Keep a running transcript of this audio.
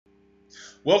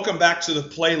Welcome back to the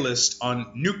playlist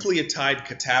on nucleotide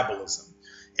catabolism.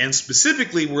 And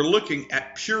specifically, we're looking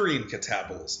at purine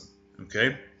catabolism,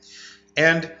 okay?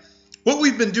 And what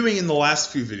we've been doing in the last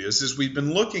few videos is we've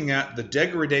been looking at the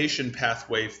degradation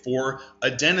pathway for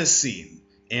adenosine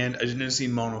and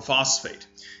adenosine monophosphate.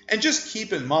 And just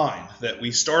keep in mind that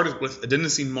we started with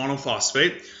adenosine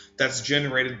monophosphate that's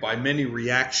generated by many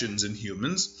reactions in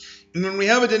humans. And when we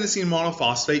have adenosine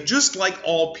monophosphate, just like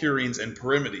all purines and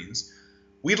pyrimidines,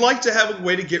 we'd like to have a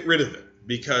way to get rid of it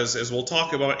because, as we'll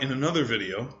talk about in another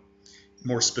video,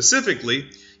 more specifically,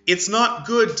 it's not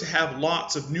good to have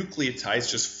lots of nucleotides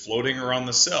just floating around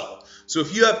the cell. So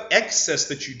if you have excess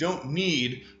that you don't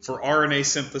need for RNA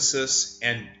synthesis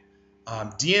and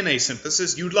DNA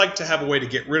synthesis, you'd like to have a way to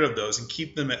get rid of those and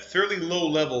keep them at fairly low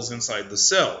levels inside the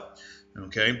cell.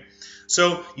 Okay,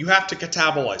 so you have to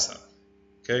catabolize them.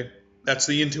 Okay, that's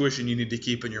the intuition you need to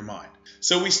keep in your mind.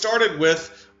 So we started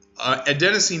with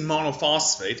adenosine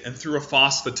monophosphate, and through a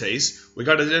phosphatase, we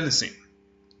got adenosine.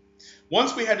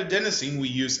 Once we had adenosine, we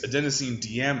used adenosine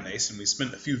deaminase, and we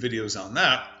spent a few videos on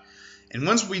that. And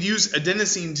once we used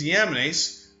adenosine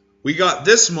deaminase, we got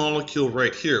this molecule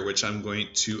right here, which I'm going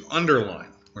to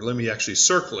underline, or let me actually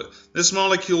circle it. This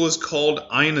molecule is called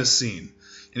inosine.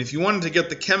 And if you wanted to get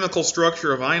the chemical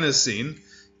structure of inosine,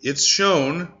 it's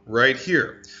shown right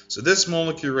here. So this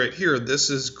molecule right here,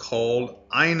 this is called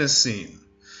inosine.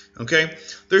 Okay,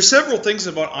 there's several things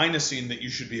about inosine that you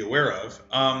should be aware of.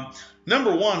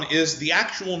 Number one is the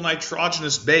actual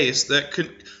nitrogenous base that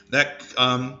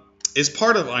is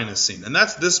part of inosine, and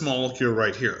that's this molecule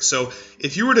right here. So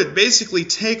if you were to basically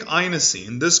take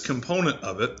inosine, this component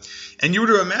of it, and you were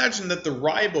to imagine that the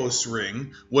ribose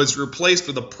ring was replaced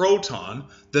with a proton,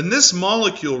 then this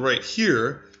molecule right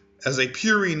here, as a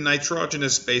purine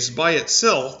nitrogenous base by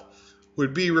itself,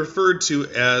 would be referred to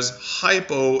as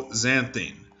hypo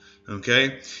xanthine.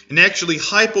 Okay, and actually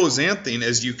hypo xanthine,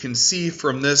 as you can see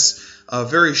from this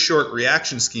very short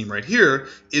reaction scheme right here,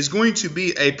 is going to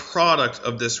be a product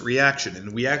of this reaction.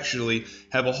 And we actually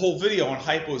have a whole video on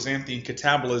hypo xanthine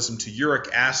catabolism to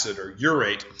uric acid, or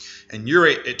urate. And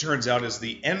urate, it turns out, is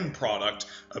the end product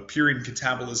of purine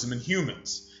catabolism in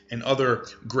humans and other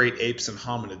great apes and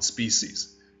hominid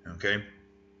species. Okay,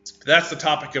 that's the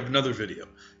topic of another video.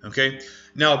 Okay,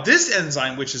 now this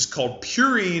enzyme, which is called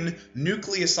Purine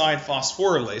Nucleoside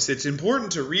Phosphorylase, it's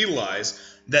important to realize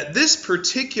that this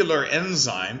particular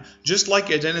enzyme, just like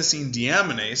adenosine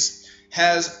deaminase,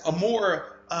 has a more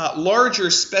larger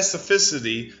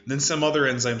specificity than some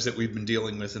other enzymes that we've been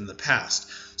dealing with in the past.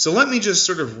 So let me just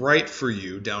sort of write for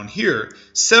you down here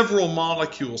several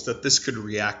molecules that this could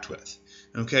react with.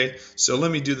 Okay, so let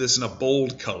me do this in a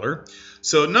bold color.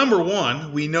 So number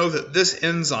one, we know that this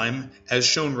enzyme, as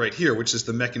shown right here, which is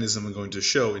the mechanism I'm going to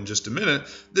show in just a minute,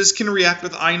 this can react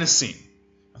with inosine.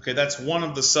 Okay, that's one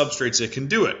of the substrates that can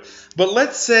do it. But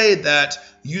let's say that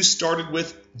you started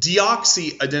with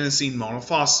deoxyadenosine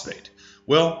monophosphate.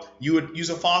 Well, you would use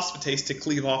a phosphatase to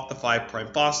cleave off the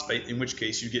 5' phosphate, in which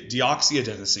case you get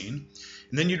deoxyadenosine.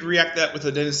 And then you'd react that with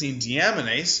adenosine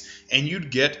deaminase, and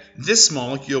you'd get this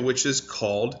molecule, which is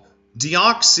called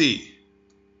deoxyinosine.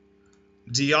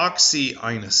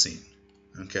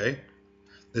 Okay,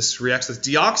 this reacts with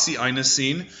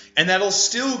deoxyinosine, and that'll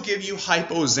still give you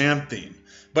hypoxanthine.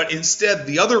 But instead,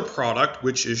 the other product,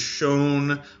 which is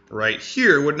shown right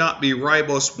here, would not be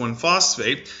ribose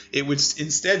 1-phosphate. It would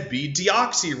instead be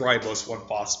deoxyribose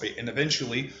 1-phosphate, and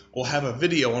eventually we'll have a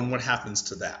video on what happens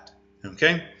to that.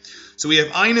 Okay, so we have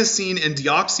inosine and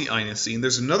deoxyinosine.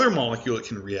 There's another molecule it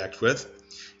can react with,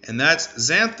 and that's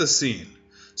xanthosine.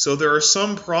 So there are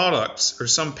some products or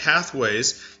some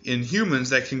pathways in humans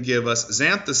that can give us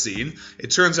xanthosine. It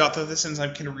turns out that this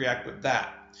enzyme can react with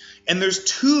that. And there's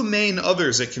two main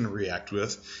others it can react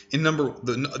with.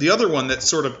 The other one that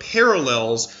sort of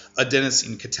parallels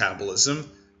adenosine catabolism,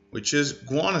 which is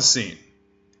guanosine.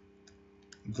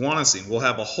 Guanosine. We'll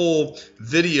have a whole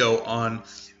video on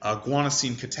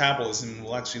guanosine catabolism, and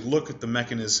we'll actually look at the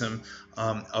mechanism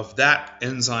of that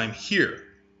enzyme here.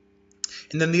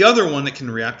 And then the other one that can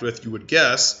react with, you would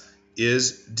guess,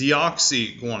 is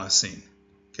deoxyguanosine.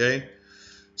 Okay?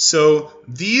 So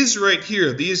these right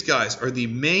here, these guys, are the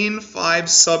main 5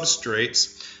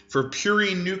 substrates for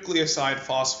purine nucleoside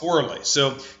phosphorylase.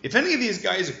 So if any of these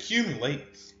guys accumulate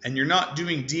and you're not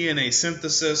doing DNA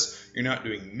synthesis, you're not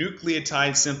doing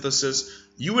nucleotide synthesis,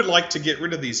 you would like to get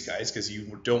rid of these guys because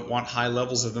you don't want high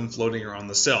levels of them floating around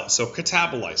the cell. So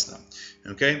catabolize them.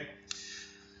 Okay?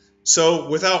 So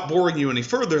without boring you any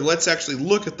further, let's actually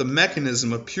look at the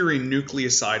mechanism of purine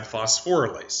nucleoside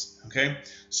phosphorylase. Okay?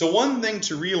 So one thing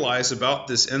to realize about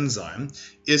this enzyme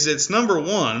is it's, number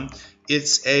one,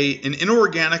 it's an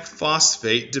inorganic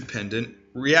phosphate dependent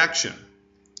reaction.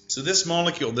 So this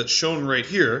molecule that's shown right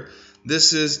here,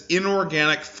 this is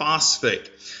inorganic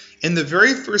phosphate. And the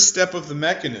very first step of the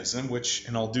mechanism,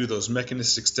 and I'll do those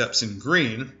mechanistic steps in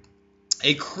green,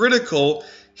 a critical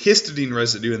histidine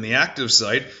residue in the active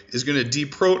site is going to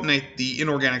deprotonate the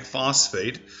inorganic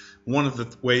phosphate, one of the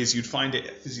ways you'd find it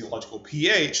at physiological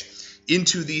pH,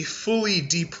 into the fully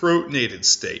deprotonated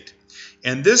state.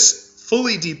 And this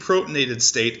fully deprotonated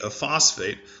state of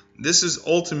phosphate, this is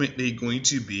ultimately going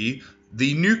to be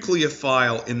the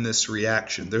nucleophile in this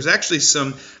reaction. There's actually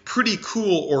some pretty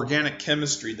cool organic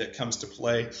chemistry that comes to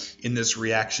play in this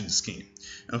reaction scheme.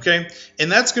 Okay?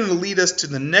 And that's going to lead us to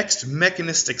the next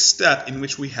mechanistic step in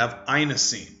which we have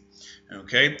inosine.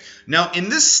 Okay? Now, in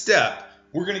this step,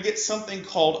 we're going to get something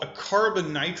called a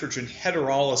carbon-nitrogen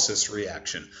heterolysis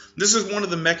reaction. This is one of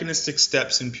the mechanistic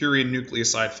steps in purine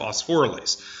nucleoside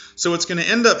phosphorylase. So what's going to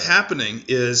end up happening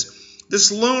is this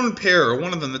lone pair,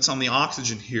 one of them that's on the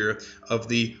oxygen here, of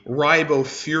the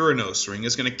ribofuranose ring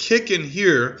is going to kick in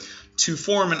here to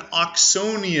form an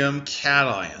oxonium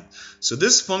cation. So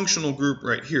this functional group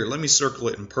right here, let me circle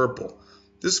it in purple.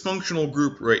 This functional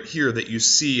group right here that you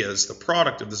see as the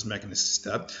product of this mechanistic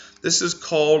step, this is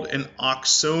called an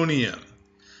oxonium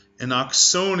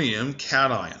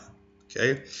cation.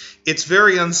 Okay? It's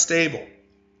very unstable.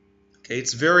 Okay,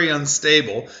 it's very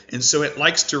unstable, and so it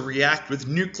likes to react with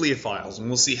nucleophiles, and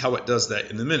we'll see how it does that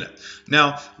in a minute.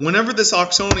 Now, whenever this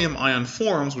oxonium ion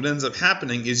forms, what ends up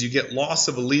happening is you get loss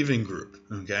of a leaving group,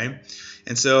 okay?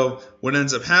 And so what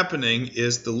ends up happening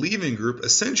is the leaving group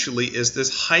essentially is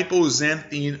this Hypo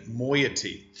Xanthine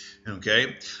moiety,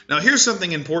 okay? Now, here's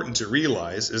something important to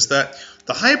realize is that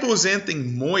the Hypo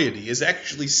Xanthine moiety is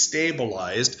actually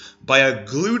stabilized by a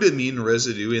glutamine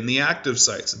residue in the active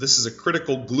site. So this is a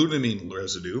critical glutamine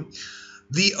residue.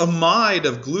 The amide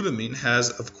of glutamine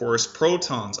has, of course,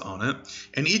 protons on it,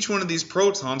 and each one of these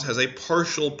protons has a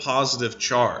partial positive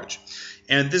charge.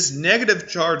 And this negative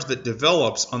charge that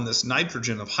develops on this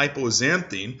nitrogen of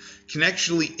hypoxanthine can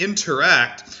actually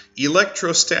interact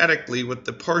electrostatically with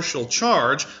the partial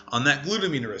charge on that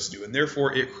glutamine residue, and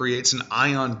therefore it creates an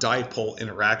ion dipole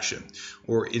interaction,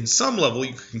 or in some level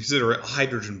you can consider it a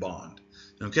hydrogen bond.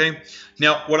 Okay?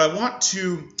 Now, what I want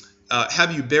to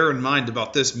have you bear in mind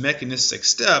about this mechanistic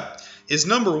step is,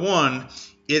 number one,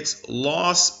 it's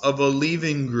loss of a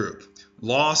leaving group.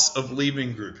 Loss of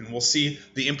leaving group, and we'll see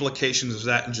the implications of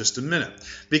that in just a minute.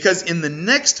 Because in the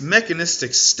next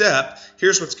mechanistic step,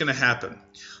 here's what's going to happen.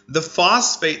 The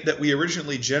phosphate that we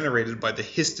originally generated by the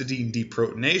histidine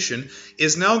deprotonation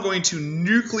is now going to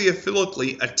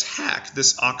nucleophilically attack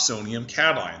this oxonium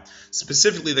cation,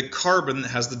 specifically the carbon that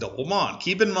has the double bond.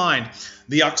 Keep in mind,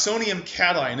 the oxonium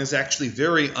cation is actually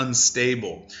very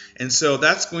unstable, and so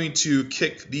that's going to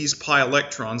kick these pi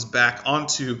electrons back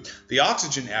onto the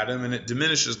oxygen atom, and it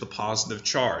diminishes the positive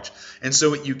charge. And so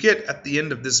what you get at the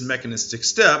end of this mechanistic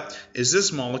step is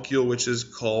this molecule, which is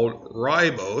called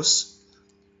ribose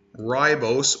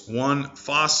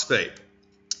 1-phosphate.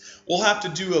 We'll have to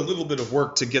do a little bit of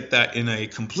work to get that in a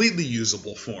completely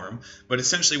usable form, but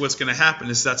essentially what's going to happen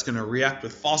is that's going to react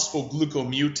with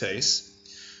phosphoglucomutase,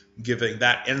 giving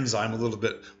that enzyme a little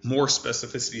bit more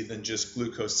specificity than just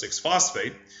glucose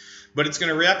 6-phosphate. But it's going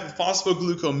to react with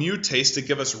phosphoglucomutase to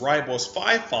give us ribose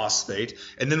 5-phosphate,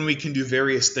 and then we can do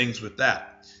various things with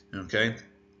that. Okay?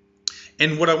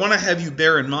 And what I want to have you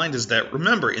bear in mind is that,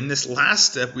 remember, in this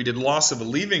last step, we did loss of a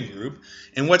leaving group.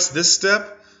 And what's this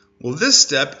step? Well, this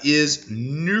step is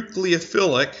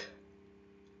nucleophilic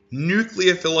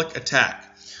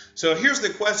attack. So here's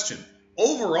the question.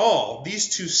 Overall,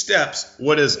 these two steps,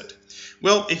 what is it?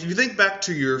 Well, if you think back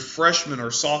to your freshman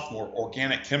or sophomore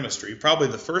organic chemistry, probably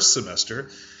the first semester,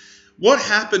 what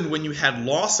happened when you had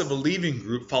loss of a leaving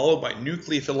group followed by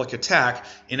nucleophilic attack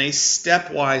in a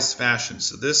stepwise fashion?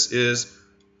 So this is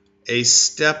a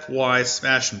stepwise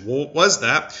fashion. What was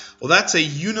that? Well, that's a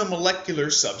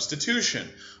unimolecular substitution,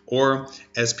 or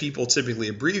as people typically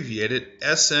abbreviate it,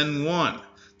 SN1.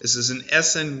 This is an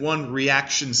SN1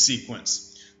 reaction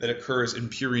sequence that occurs in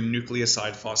purine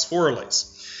nucleoside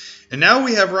phosphorylase. And now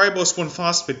we have ribose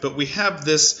 1-phosphate, but we have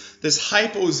this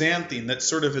hypoxanthine that's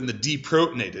sort of in the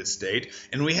deprotonated state,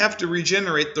 and we have to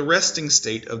regenerate the resting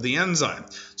state of the enzyme.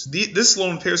 So this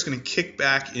lone pair is going to kick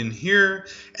back in here,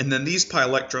 and then these pi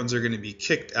electrons are going to be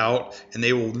kicked out, and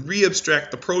they will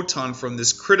re-abstract the proton from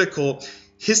this critical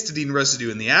histidine residue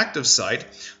in the active site.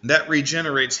 That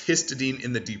regenerates histidine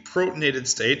in the deprotonated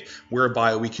state,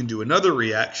 whereby we can do another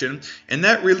reaction, and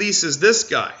that releases this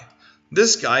guy.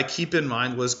 This guy, keep in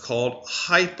mind, was called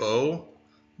hypo.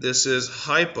 This is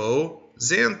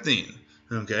hypoxanthine.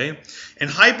 Okay? And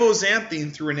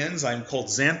hypoxanthine, through an enzyme called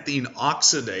xanthine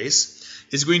oxidase,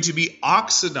 is going to be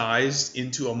oxidized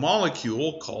into a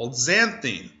molecule called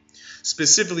xanthine.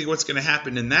 Specifically, what's going to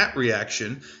happen in that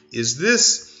reaction is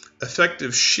this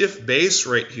effective Schiff base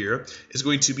right here is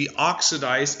going to be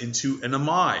oxidized into an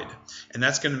amide. And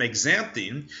that's going to make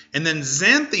xanthine. And then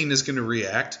xanthine is going to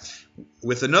react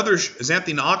with another,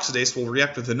 xanthine oxidase will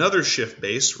react with another Schiff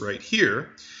base right here.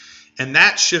 And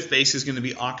that Schiff base is going to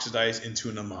be oxidized into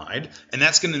an amide. And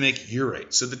that's going to make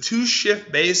urate. So the two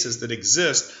Schiff bases that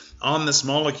exist on this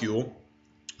molecule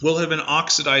will have been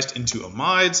oxidized into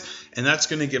amides, and that's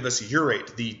going to give us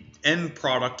urate, the end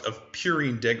product of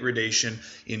purine degradation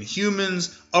in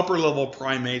humans, upper-level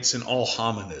primates, and all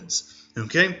hominids.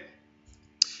 Okay?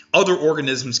 Other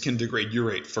organisms can degrade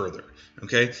urate further.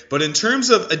 Okay? But in terms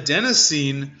of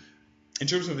adenosine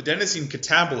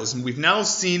catabolism, we've now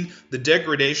seen the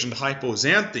degradation to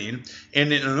hypoxanthine,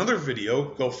 and in another video,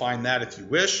 go find that if you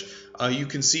wish, you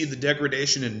can see the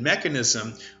degradation and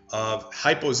mechanism of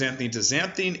hypoxanthine to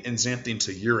xanthine and xanthine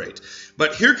to urate.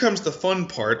 But here comes the fun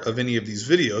part of any of these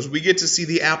videos. We get to see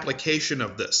the application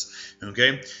of this.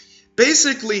 Okay?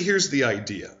 Basically, here's the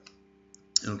idea.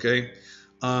 Okay?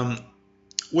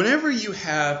 Whenever you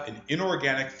have an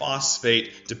inorganic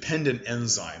phosphate dependent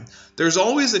enzyme, there's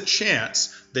always a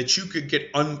chance that you could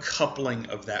get uncoupling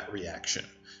of that reaction.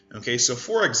 Okay, so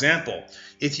for example,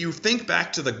 if you think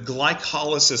back to the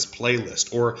glycolysis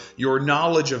playlist or your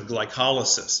knowledge of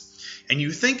glycolysis, and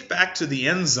you think back to the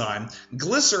enzyme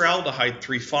glyceraldehyde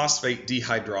 3-phosphate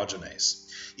dehydrogenase,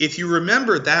 if you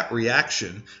remember that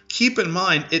reaction, keep in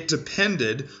mind it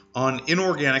depended on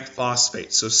inorganic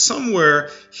phosphate. So somewhere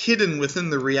hidden within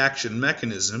the reaction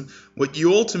mechanism, what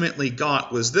you ultimately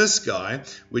got was this guy,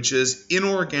 which is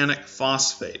inorganic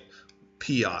phosphate,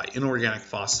 PI, inorganic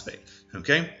phosphate.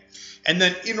 Okay? And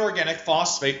then inorganic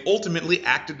phosphate ultimately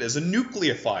acted as a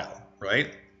nucleophile, right?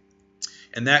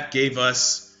 And that gave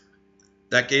us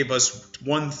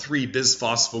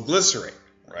 1,3-bisphosphoglycerate,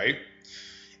 right?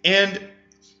 And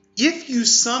if you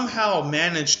somehow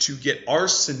manage to get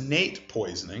arsenate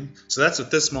poisoning, so that's what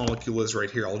this molecule is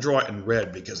right here. I'll draw it in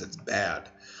red because it's bad.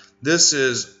 This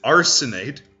is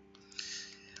arsenate.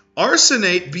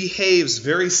 Arsenate behaves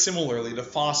very similarly to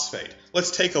phosphate.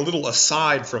 Let's take a little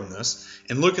aside from this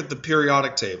and look at the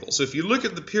periodic table. So if you look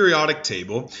at the periodic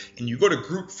table and you go to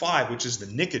group 5, which is the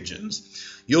nicogens,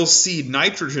 you'll see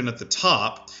nitrogen at the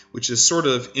top, which is sort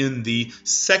of in the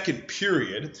second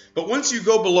period. But once you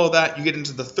go below that, you get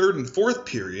into the third and fourth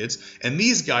periods, and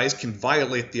these guys can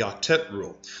violate the octet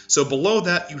rule. So below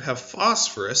that, you have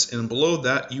phosphorus, and below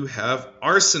that, you have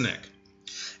arsenic.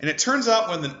 And it turns out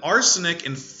when the arsenic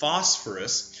and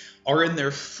phosphorus are in their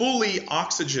fully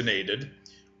oxygenated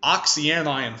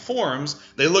oxyanion forms,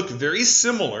 they look very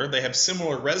similar. They have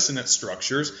similar resonance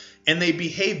structures, and they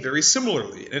behave very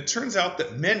similarly. And it turns out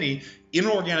that many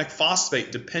inorganic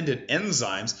phosphate-dependent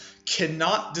enzymes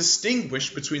cannot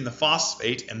distinguish between the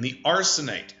phosphate and the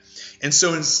arsenate. And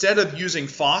so instead of using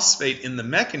phosphate in the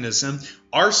mechanism,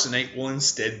 arsenate will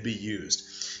instead be used.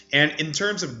 And in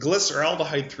terms of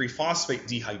glyceraldehyde 3-phosphate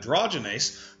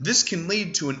dehydrogenase, this can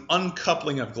lead to an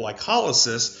uncoupling of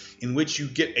glycolysis in which you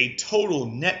get a total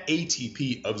net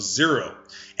ATP of 0.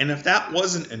 And if that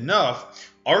wasn't enough,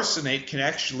 arsenate can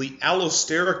actually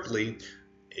allosterically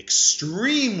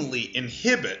extremely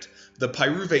inhibit the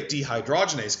pyruvate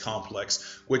dehydrogenase complex,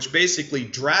 which basically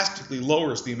drastically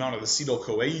lowers the amount of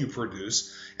acetyl-CoA you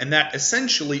produce, and that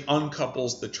essentially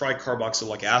uncouples the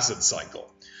tricarboxylic acid cycle,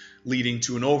 leading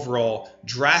to an overall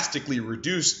drastically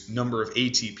reduced number of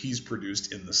ATPs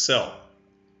produced in the cell.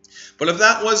 But if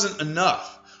that wasn't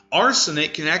enough,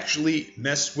 arsenate can actually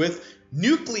mess with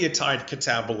nucleotide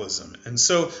catabolism. And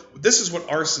so this is what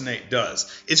arsenate does.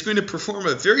 It's going to perform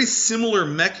a very similar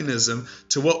mechanism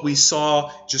to what we saw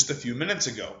just a few minutes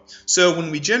ago. So when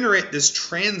we generate this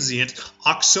transient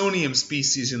oxonium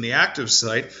species in the active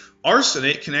site,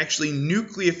 arsenate can actually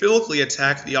nucleophilically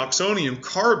attack the oxonium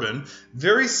carbon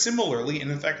very similarly and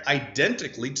in fact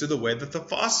identically to the way that the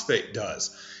phosphate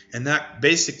does. And that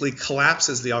basically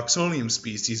collapses the oxonium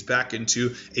species back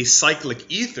into a cyclic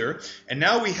ether. And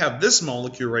now we have this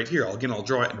molecule right here. Again, I'll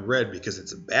draw it in red because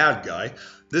it's a bad guy.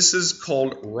 This is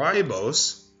called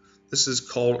ribose. This is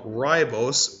called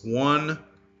ribose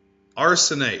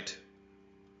 1-arsenate.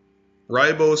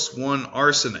 Ribose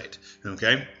 1-arsenate.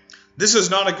 Okay? This is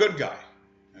not a good guy.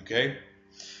 Okay?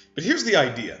 But here's the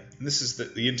idea. And this is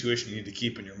the intuition you need to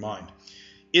keep in your mind.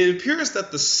 It appears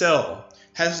that the cell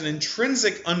has an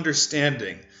intrinsic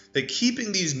understanding that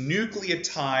keeping these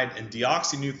nucleotide and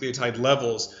deoxynucleotide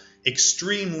levels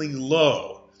extremely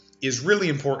low is really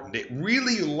important. It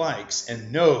really likes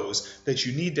and knows that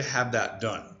you need to have that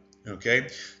done. Okay,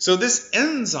 so this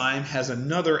enzyme has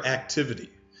another activity.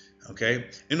 Okay,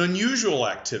 an unusual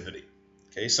activity.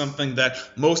 Okay, something that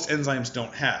most enzymes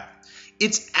don't have.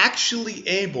 It's actually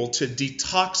able to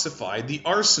detoxify the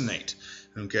arsenate.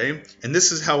 Okay, and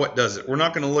this is how it does it. We're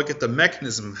not going to look at the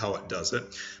mechanism of how it does it,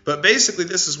 but basically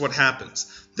this is what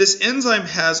happens. This enzyme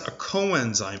has a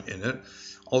coenzyme in it.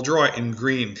 I'll draw it in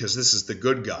green because this is the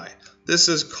good guy. This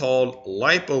is called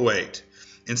lipoate,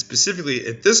 and specifically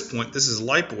at this point, this is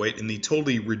lipoate in the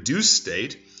totally reduced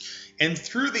state. And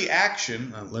through the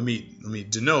action, let me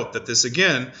denote that this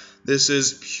again, this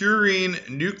is purine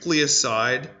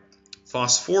nucleoside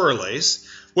phosphorylase.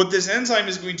 What this enzyme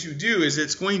is going to do is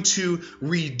it's going to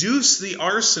reduce the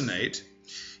arsenate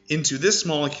into this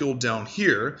molecule down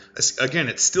here. Again,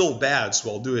 it's still bad, so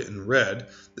I'll do it in red.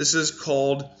 This is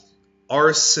called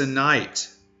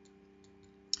arsenite.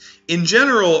 In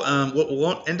general, what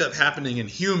will end up happening in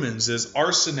humans is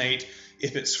arsenate,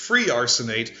 if it's free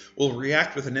arsenate, will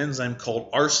react with an enzyme called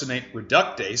arsenate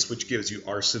reductase, which gives you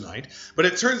arsenite. But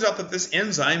it turns out that this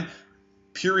enzyme,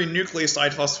 purine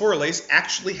nucleoside phosphorylase,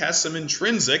 actually has some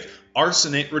intrinsic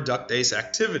arsenate reductase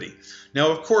activity.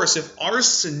 Now, of course, if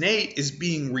arsenate is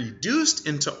being reduced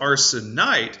into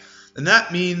arsenite, then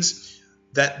that means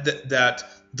that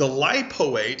the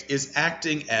lipoate is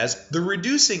acting as the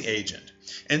reducing agent.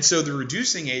 And so the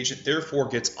reducing agent therefore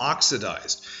gets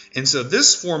oxidized. And so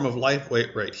this form of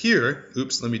lipoate right here,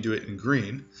 oops, let me do it in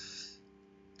green.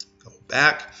 Go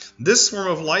back. This form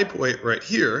of lipoate right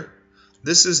here,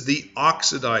 this is the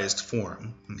oxidized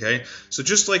form, okay? So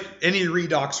just like any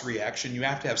redox reaction, you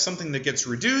have to have something that gets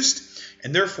reduced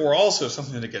and therefore also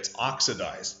something that gets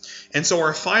oxidized. And so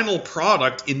our final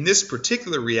product in this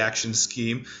particular reaction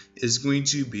scheme is going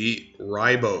to be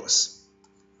ribose.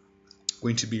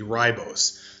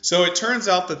 So it turns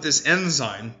out that this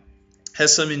enzyme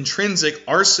has some intrinsic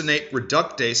arsenate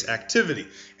reductase activity,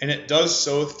 and it does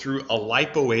so through a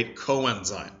lipoate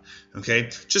coenzyme.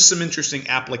 Okay, just some interesting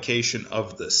application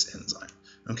of this enzyme.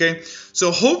 Okay,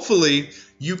 so hopefully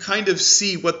you kind of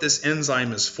see what this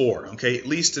enzyme is for. Okay, at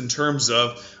least in terms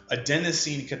of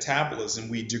adenosine catabolism,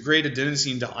 we degrade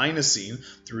adenosine to inosine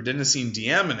through adenosine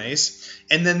deaminase,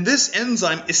 and then this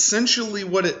enzyme, essentially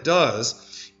what it does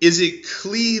is it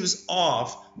cleaves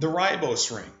off the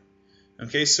ribose ring.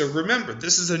 Okay, so remember,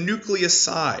 this is a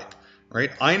nucleoside,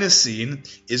 right? Inosine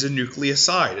is a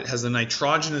nucleoside. It has a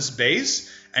nitrogenous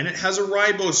base and it has a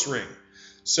ribose ring.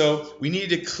 So we need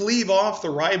to cleave off the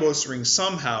ribose ring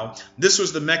somehow. This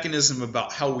was the mechanism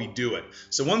about how we do it.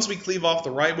 So once we cleave off the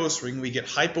ribose ring, we get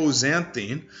Hypo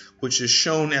Xanthine, which is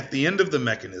shown at the end of the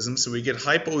mechanism. So we get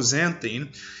Hypo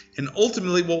Xanthine, and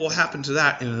ultimately what will happen to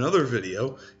that in another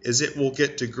video is it will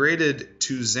get degraded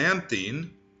to xanthine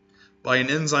by an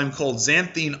enzyme called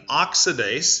xanthine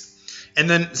oxidase. And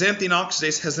then xanthine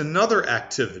oxidase has another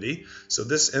activity. So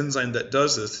this enzyme that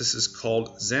does this is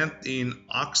called xanthine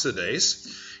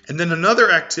oxidase. And then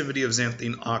another activity of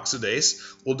xanthine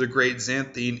oxidase will degrade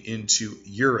xanthine into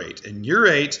urate. And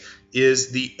urate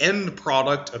is the end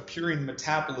product of purine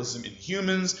metabolism in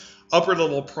humans, upper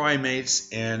level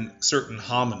primates, and certain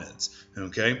hominids.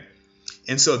 Okay?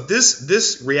 And so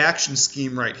this reaction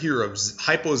scheme right here of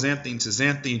hypoxanthine to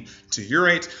xanthine to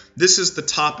urate, this is the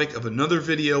topic of another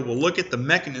video. We'll look at the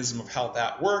mechanism of how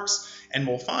that works, and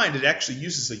we'll find it actually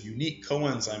uses a unique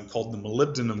coenzyme called the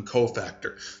molybdenum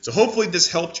cofactor. So hopefully this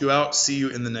helped you out. See you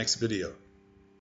in the next video.